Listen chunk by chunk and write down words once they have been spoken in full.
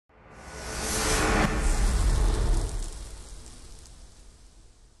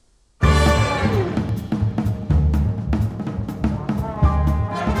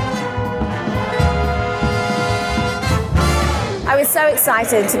so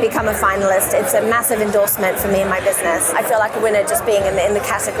excited to become a finalist. It's a massive endorsement for me and my business. I feel like a winner just being in the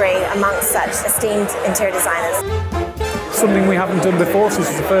category amongst such esteemed interior designers. Something we haven't done before, so this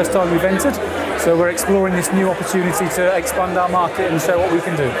is the first time we've entered. So we're exploring this new opportunity to expand our market and show what we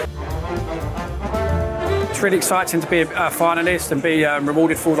can do. It's really exciting to be a finalist and be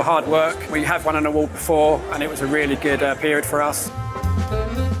rewarded for all the hard work. We have won an award before and it was a really good period for us.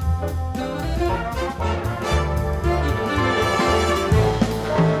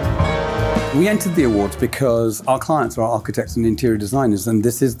 We entered the awards because our clients are architects and interior designers, and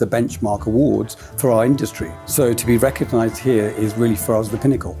this is the benchmark awards for our industry. So to be recognised here is really for us the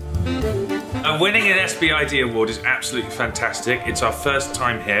pinnacle. Winning an SBID award is absolutely fantastic. It's our first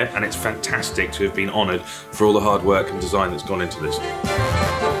time here and it's fantastic to have been honoured for all the hard work and design that's gone into this.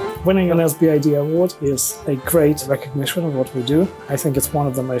 Winning an SBID award is a great recognition of what we do. I think it's one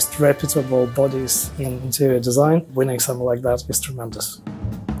of the most reputable bodies in interior design. Winning something like that is tremendous.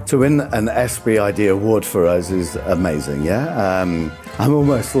 To win an SBID award for us is amazing, yeah? I'm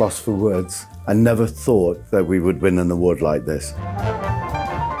almost lost for words. I never thought that we would win an award like this.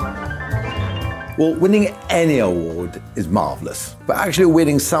 Well, winning any award is marvellous, but actually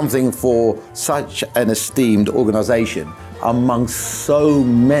winning something for such an esteemed organisation amongst so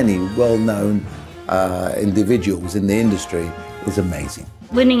many well-known individuals in the industry is amazing.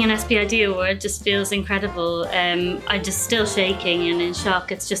 Winning an SBID award just feels incredible. I'm just still shaking and in shock.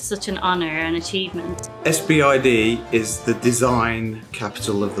 It's just such an honour and achievement. SBID is the design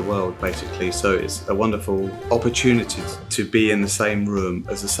capital of the world, basically, so it's a wonderful opportunity to be in the same room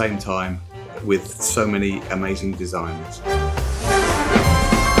at the same time with so many amazing designers.